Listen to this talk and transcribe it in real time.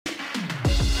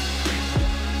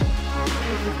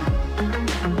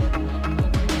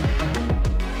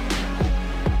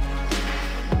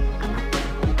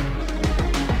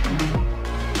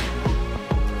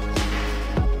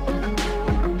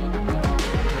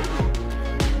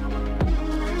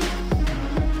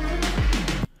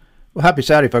Well, happy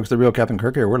Saturday, folks. The real Captain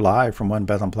Kirk here. We're live from One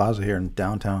Bethlehem Plaza here in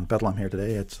downtown Bethlehem here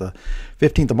today. It's the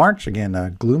 15th of March. Again,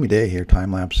 a gloomy day here.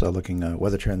 Time lapse looking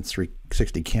weather trends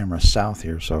 360 camera south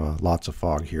here. So lots of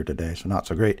fog here today. So not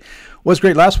so great. Was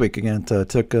great last week. Again, it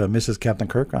took Mrs. Captain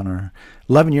Kirk on her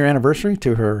 11-year anniversary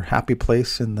to her happy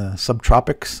place in the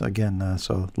subtropics. Again,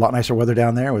 so a lot nicer weather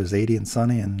down there. It was 80 and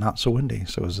sunny and not so windy.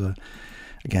 So it was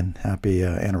again, happy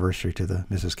anniversary to the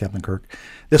Mrs. Captain Kirk.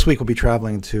 This week we'll be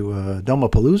traveling to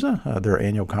DOMO'Palooza, their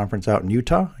annual conference out in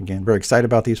Utah. Again, very excited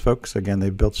about these folks. Again,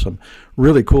 they've built some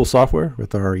really cool software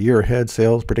with our year-ahead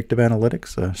sales predictive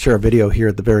analytics. Share a video here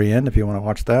at the very end if you want to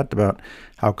watch that about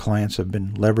how clients have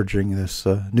been leveraging this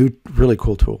new, really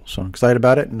cool tool. So I'm excited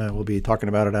about it, and we'll be talking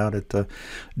about it out at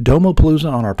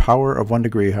DOMO'Palooza on our power of 1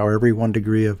 degree, how every 1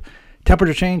 degree of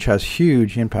temperature change has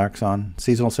huge impacts on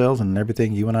seasonal sales and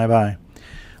everything you and I buy.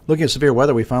 Looking at severe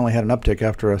weather, we finally had an uptick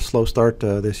after a slow start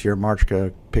this year. March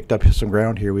picked up some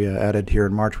ground here. We added here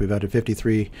in March, we've added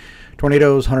 53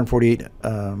 tornadoes, 148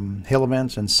 hail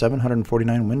events, and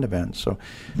 749 wind events. So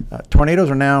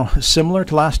tornadoes are now similar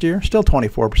to last year, still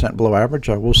 24% below average.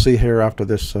 We'll see here after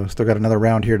this. Still got another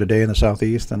round here today in the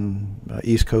southeast and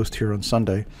east coast here on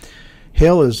Sunday.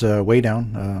 Hail is way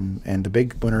down, and the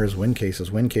big winner is wind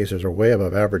cases. Wind cases are way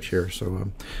above average here.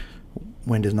 So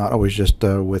wind is not always just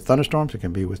with thunderstorms. It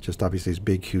can be with just obviously these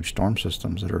big, huge storm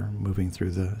systems that are moving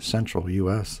through the central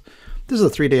U.S. This is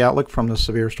a 3-day outlook from the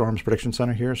Severe Storms Prediction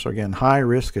Center here. So again, high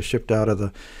risk is shipped out of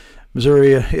the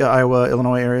Missouri, Iowa,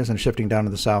 Illinois areas and shifting down to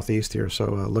the southeast here. So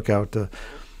look out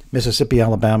Mississippi,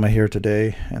 Alabama here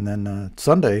today. And then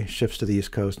Sunday shifts to the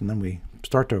east coast, and then we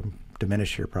start to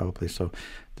diminish here probably. So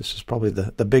this is probably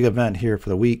the big event here for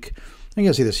the week. You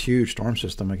can see this huge storm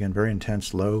system, again, very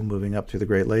intense low moving up through the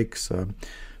Great Lakes.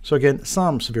 So again,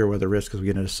 some severe weather risk as we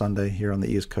get into Sunday here on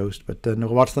the East Coast. But then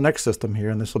we'll watch the next system here,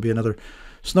 and this will be another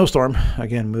snowstorm,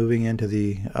 again, moving into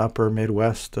the upper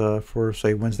Midwest for,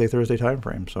 say, Wednesday, Thursday time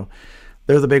frame. So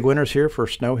they're the big winners here for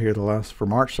snow here for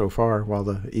March so far, while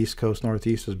the East Coast,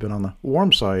 Northeast has been on the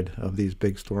warm side of these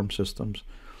big storm systems.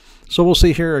 So we'll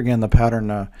see here, again, the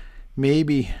pattern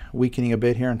maybe weakening a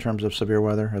bit here in terms of severe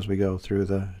weather as we go through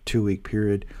the 2-week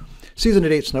period.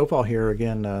 Season-to-date snowfall here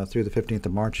again through the 15th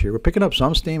of March here. We're picking up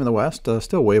some steam in the west,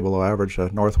 still way below average.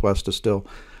 Northwest is still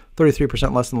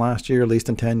 33% less than last year, least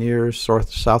in 10 years.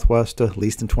 Southwest,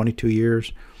 least in 22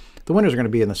 years. The winters are going to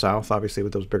be in the south, obviously,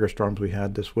 with those bigger storms we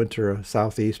had this winter.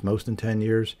 Southeast, most in 10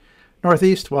 years.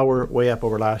 Northeast, while we're way up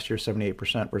over last year,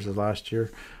 78% versus last year.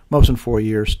 Most in 4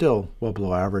 years, still well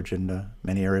below average in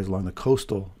many areas along the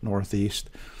coastal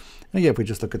Northeast. And again, if we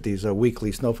just look at these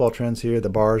weekly snowfall trends here, the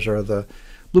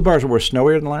blue bars are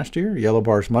snowier than last year. Yellow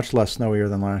bars much less snowier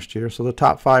than last year. So the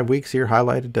top 5 weeks here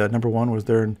highlighted. Number 1 was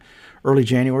there in early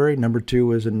January. Number 2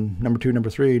 was in number 2, number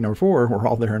 3, number 4 were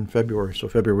all there in February. So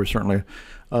February was certainly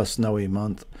a snowy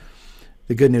month.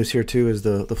 The good news here, too, is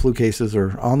the flu cases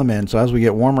are on the mend. So as we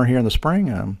get warmer here in the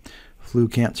spring, flu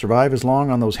can't survive as long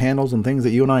on those handles and things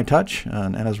that you and I touch.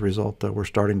 And as a result, we're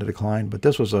starting to decline. But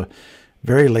this was a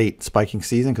very late spiking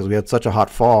season because we had such a hot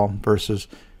fall versus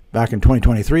back in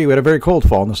 2023. We had a very cold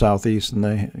fall in the southeast, and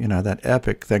that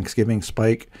epic Thanksgiving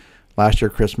spike last year,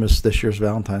 Christmas, this year's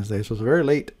Valentine's Day. So it was a very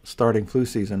late starting flu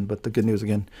season. But the good news,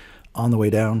 again, on the way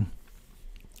down.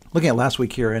 Looking at last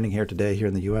week here, ending here today here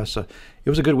in the U.S., it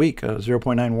was a good week.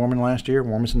 0.9 warmer than last year,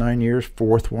 warmest in 9 years,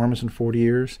 4th warmest in 40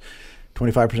 years,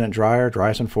 25% drier,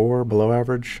 driest in 4, below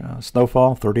average.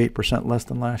 Snowfall, 38% less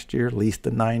than last year, least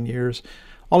in 9 years.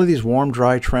 All of these warm,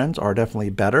 dry trends are definitely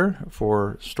better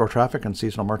for store traffic and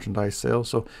seasonal merchandise sales.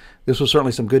 So this was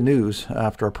certainly some good news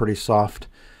after a pretty soft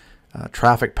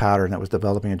traffic pattern that was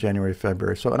developing in January,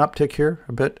 February. So an uptick here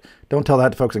a bit. Don't tell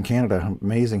that to folks in Canada.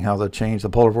 Amazing how the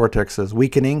polar vortex is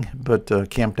weakening, but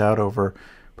camped out over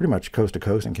pretty much coast to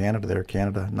coast in Canada there.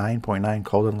 Canada, 9.9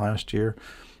 colder than last year,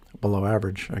 below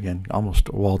average. Again, almost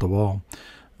wall to wall.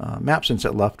 Maps since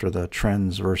it left are the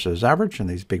trends versus average, and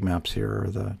these big maps here are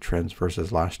the trends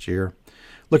versus last year.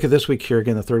 Look at this week here,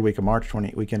 again, the 3rd week of March,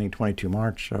 week ending 22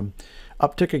 March.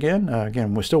 Uptick again.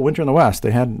 Again, we're still winter in the west. They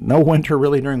had no winter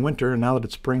really during winter, and now that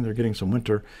it's spring, they're getting some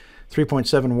winter.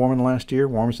 3.7 warmer than last year,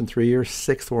 warmest in 3 years,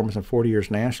 6th warmest in 40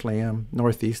 years nationally.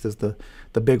 Northeast is the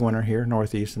big winner here,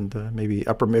 Northeast and maybe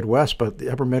upper Midwest, but the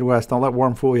upper Midwest, don't let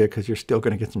warm fool you because you're still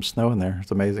going to get some snow in there.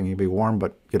 It's amazing. You'll be warm,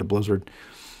 but get a blizzard.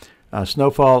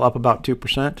 Snowfall up about 2%,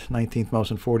 19th most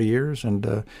in 40 years,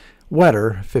 and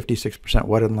wetter, 56%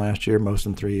 wetter than last year, most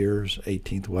in 3 years,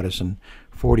 18th wettest in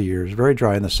 40 years. Very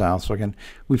dry in the south. So again,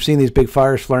 we've seen these big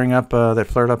fires flaring up that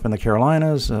flared up in the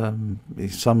Carolinas, some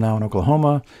now in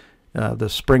Oklahoma. the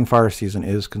spring fire season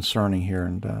is concerning here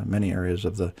in many areas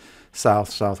of the south,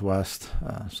 southwest.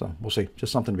 So we'll see.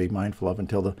 Just something to be mindful of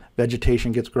until the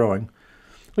vegetation gets growing.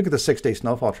 Look at the 6-day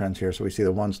snowfall trends here. So we see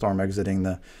the one storm exiting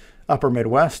the upper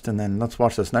Midwest, and then let's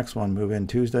watch this next one move in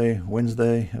Tuesday,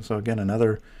 Wednesday. So again,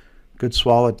 another good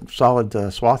solid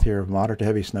swath here of moderate to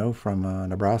heavy snow from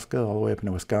Nebraska all the way up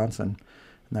into Wisconsin,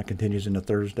 and that continues into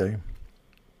Thursday.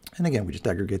 And again, we just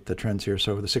aggregate the trends here.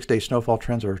 So the 6-day snowfall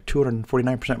trends are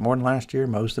 249% more than last year,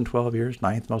 most in 12 years,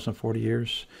 ninth most in 40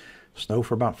 years. Snow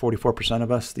for about 44%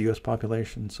 of us, the U.S.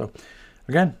 population. So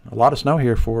again, a lot of snow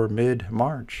here for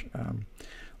mid-March.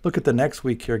 Look at the next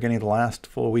week here, getting the last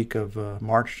full week of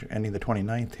March, ending the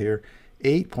 29th here.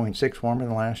 8.6 warmer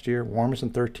than last year, warmest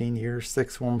in 13 years,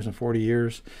 6th warmest in 40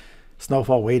 years.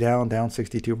 Snowfall way down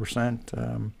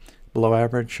 62%, below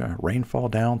average. Rainfall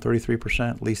down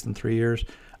 33%, least in 3 years.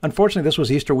 Unfortunately, this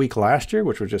was Easter week last year,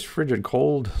 which was just frigid,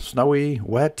 cold, snowy,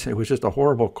 wet. It was just a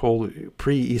horrible cold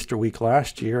pre-Easter week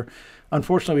last year.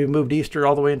 Unfortunately, we moved Easter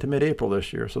all the way into mid-April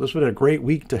this year. So this would have been a great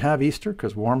week to have Easter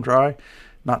because warm, dry,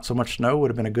 not so much snow would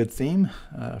have been a good theme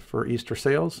for Easter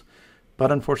sales.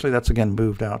 But unfortunately, that's again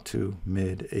moved out to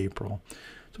mid-April.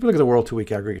 So if we look at the world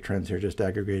 2-week aggregate trends here, just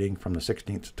aggregating from the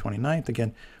 16th to 29th.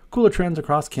 Again, cooler trends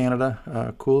across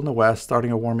Canada, cool in the west,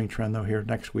 starting a warming trend though here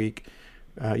next week.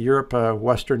 Europe,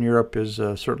 Western Europe is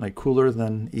certainly cooler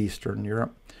than Eastern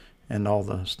Europe, and all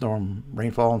the storm,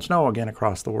 rainfall, and snow again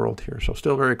across the world here. So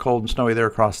still very cold and snowy there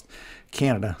across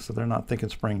Canada, so they're not thinking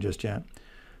spring just yet.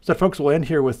 So folks, we'll end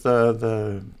here with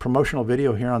the promotional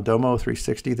video here on Domo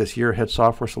 360, this year ahead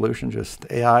software solution, just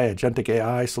AI, agentic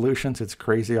AI solutions. It's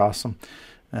crazy awesome.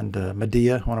 And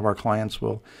Medea, one of our clients,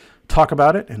 will talk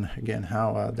about it, and again,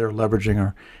 how they're leveraging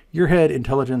our year ahead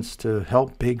intelligence to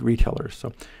help big retailers. So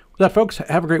with that, folks,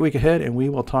 have a great week ahead, and we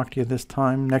will talk to you this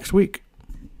time next week.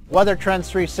 Weather Trends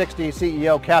 360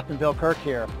 CEO Captain Bill Kirk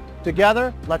here.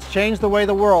 Together, let's change the way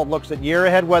the world looks at year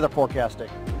ahead weather forecasting.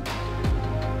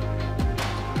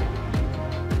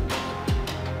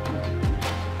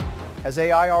 Has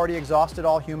AI already exhausted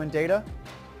all human data?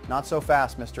 Not so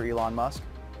fast, Mr. Elon Musk.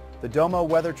 The Domo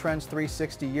Weather Trends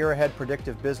 360 Year Ahead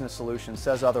Predictive Business Solution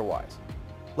says otherwise.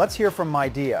 Let's hear from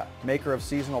Midea, maker of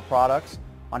seasonal products,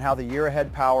 on how the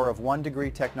year-ahead power of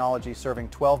 1-degree technology serving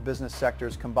 12 business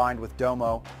sectors combined with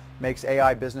Domo makes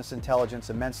AI business intelligence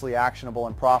immensely actionable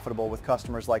and profitable with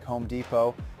customers like Home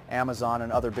Depot, Amazon,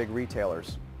 and other big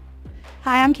retailers.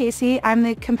 Hi, I'm Casey. I'm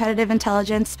the Competitive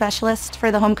Intelligence Specialist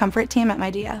for the Home Comfort team at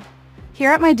Midea.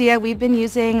 Here at Midea, we've been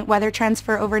using weather trends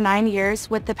for over 9 years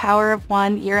with the power of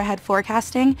 1 year-ahead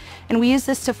forecasting, and we use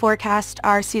this to forecast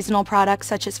our seasonal products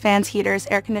such as fans, heaters,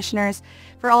 air conditioners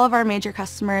for all of our major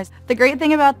customers. The great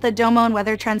thing about the Domo and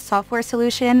Weather Trends software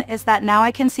solution is that now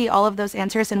I can see all of those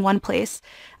answers in one place.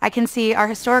 I can see our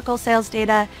historical sales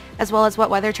data as well as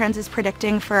what Weather Trends is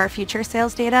predicting for our future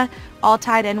sales data, all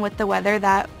tied in with the weather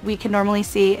that we can normally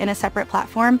see in a separate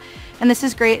platform. And this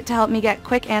is great to help me get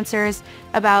quick answers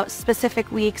about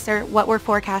specific weeks or what we're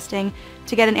forecasting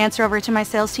to get an answer over to my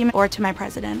sales team or to my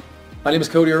president. My name is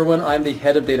Cody Irwin. I'm the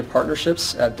head of data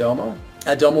partnerships at Domo.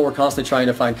 At Domo, we're constantly trying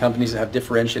to find companies that have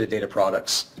differentiated data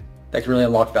products that can really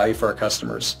unlock value for our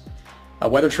customers.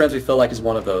 Weather Trends, we feel like, is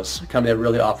one of those. A company that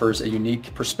really offers a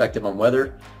unique perspective on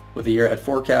weather with a year-ahead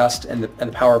forecast and the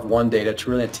power of one data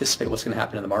to really anticipate what's going to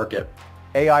happen in the market.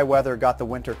 AI weather got the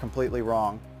winter completely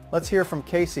wrong. Let's hear from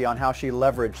Casey on how she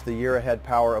leveraged the year-ahead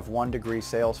power of 1-degree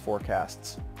sales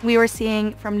forecasts. We were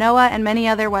seeing from NOAA and many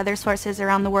other weather sources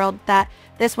around the world that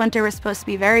this winter was supposed to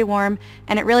be very warm,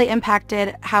 and it really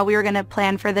impacted how we were going to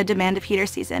plan for the demand of heater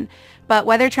season. But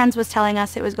Weather Trends was telling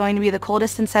us it was going to be the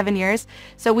coldest in 7 years,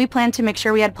 so we planned to make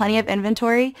sure we had plenty of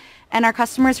inventory, and our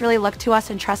customers really looked to us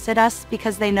and trusted us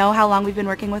because they know how long we've been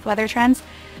working with Weather Trends.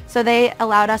 So they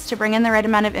allowed us to bring in the right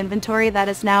amount of inventory that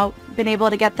has now been able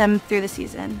to get them through the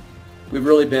season. We've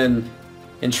really been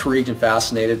intrigued and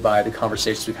fascinated by the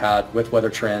conversations we've had with Weather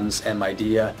Trends and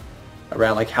Midea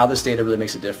around like how this data really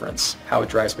makes a difference, how it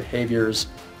drives behaviors,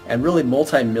 and really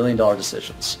multi-million-dollar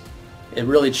decisions. It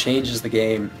really changes the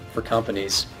game for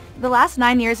companies. The last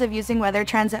 9 years of using Weather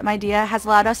Trends at Midea has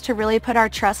allowed us to really put our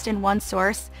trust in one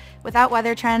source. Without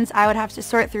Weather Trends, I would have to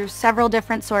sort through several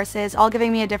different sources, all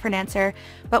giving me a different answer.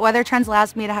 But Weather Trends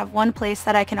allows me to have one place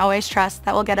that I can always trust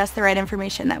that will get us the right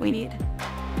information that we need.